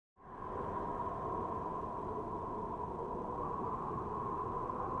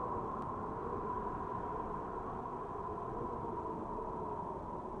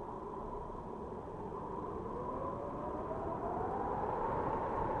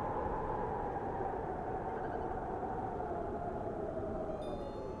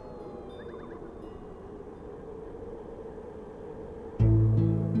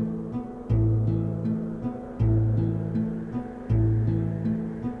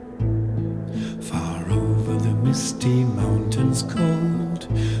misty mountains cold,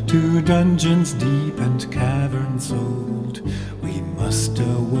 to dungeons deep and caverns old, we must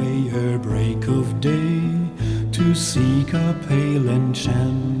away ere break of day, to seek a pale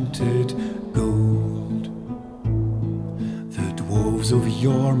enchanted gold. The dwarves of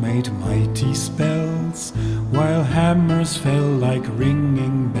yore made mighty spells, while hammers fell like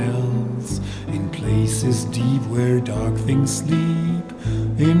ringing bells, in places deep where dark things sleep,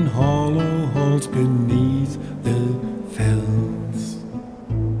 in hollow halls beneath the fells.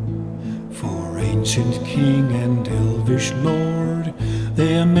 For ancient king and elvish lord,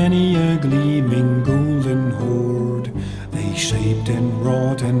 there many a gleaming golden hoard, they shaped and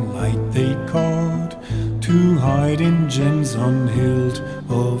wrought and light they carved, to hide in gems on hilt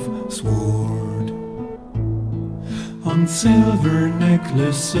of sword. On silver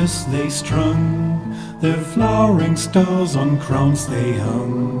necklaces they strung, their flowering stars on crowns they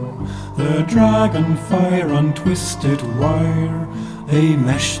hung, the dragon fire on twisted wire, they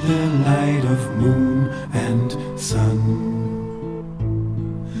meshed the light of moon and sun.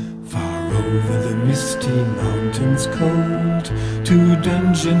 Far over the misty mountains cold, to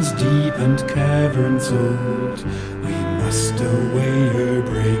dungeons deep and caverns old, we must away ere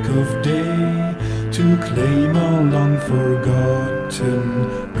break of day, to claim a long forgotten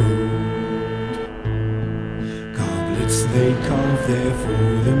gold. Goblets they carve there for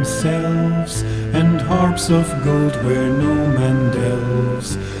themselves, and harps of gold where no man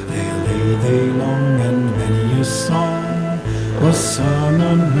delves, they lay long, and many a song was sung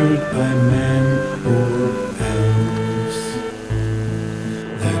unheard by men or elves.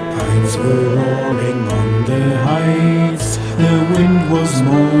 The pines were roaring on the heights, the wind was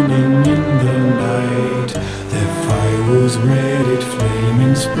moaning in the night, the fire was red, it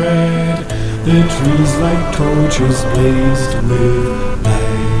flaming spread, the trees like torches blazed with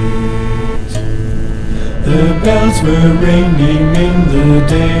light. The bells were ringing in the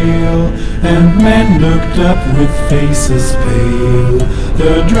dale, and men looked up with faces pale,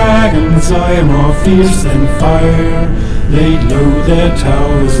 the dragon's eye more fierce than fire laid low their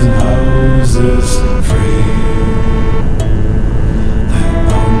towers and houses frail.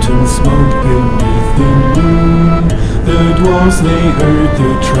 Smoke beneath the moon, the dwarves they heard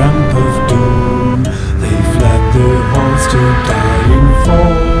the tramp of doom, they fled their halls to die and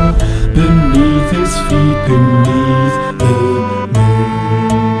fall, beneath his feet, beneath the moon.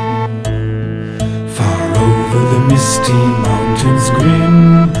 Far over the misty mountains grim,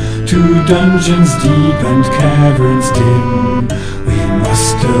 to dungeons deep and caverns dim, we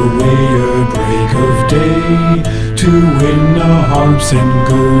must away ere break of day, to win our harps and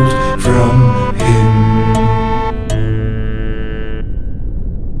gold from